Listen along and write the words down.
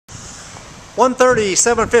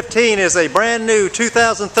130-715 is a brand new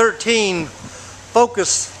 2013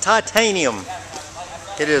 Focus Titanium.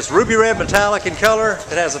 It is ruby red metallic in color.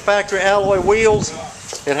 It has the factory alloy wheels.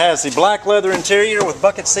 It has the black leather interior with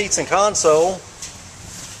bucket seats and console.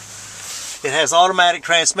 It has automatic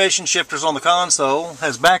transmission shifters on the console.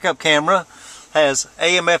 Has backup camera. Has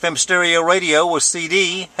AM/FM stereo radio with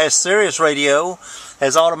CD. Has Sirius radio.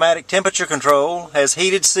 Has automatic temperature control. Has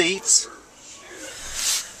heated seats.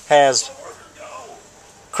 Has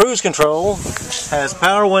cruise control. Has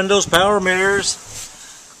power windows, power mirrors.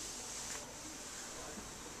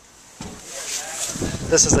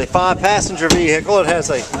 This is a 5-passenger vehicle. It has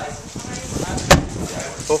a,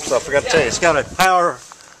 oops, I forgot to tell you, it's got a power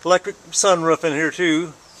electric sunroof in here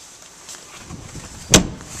too.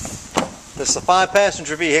 This is a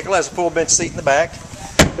 5-passenger vehicle. It has a full bench seat in the back.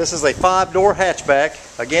 This is a 5-door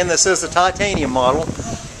hatchback. Again, this is the titanium model.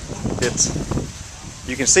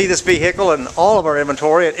 You can see this vehicle in all of our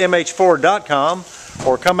inventory at mhford.com,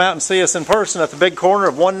 or come out and see us in person at the big corner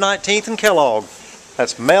of 119th and Kellogg.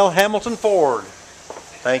 That's Mel Hamilton Ford.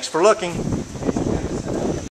 Thanks for looking.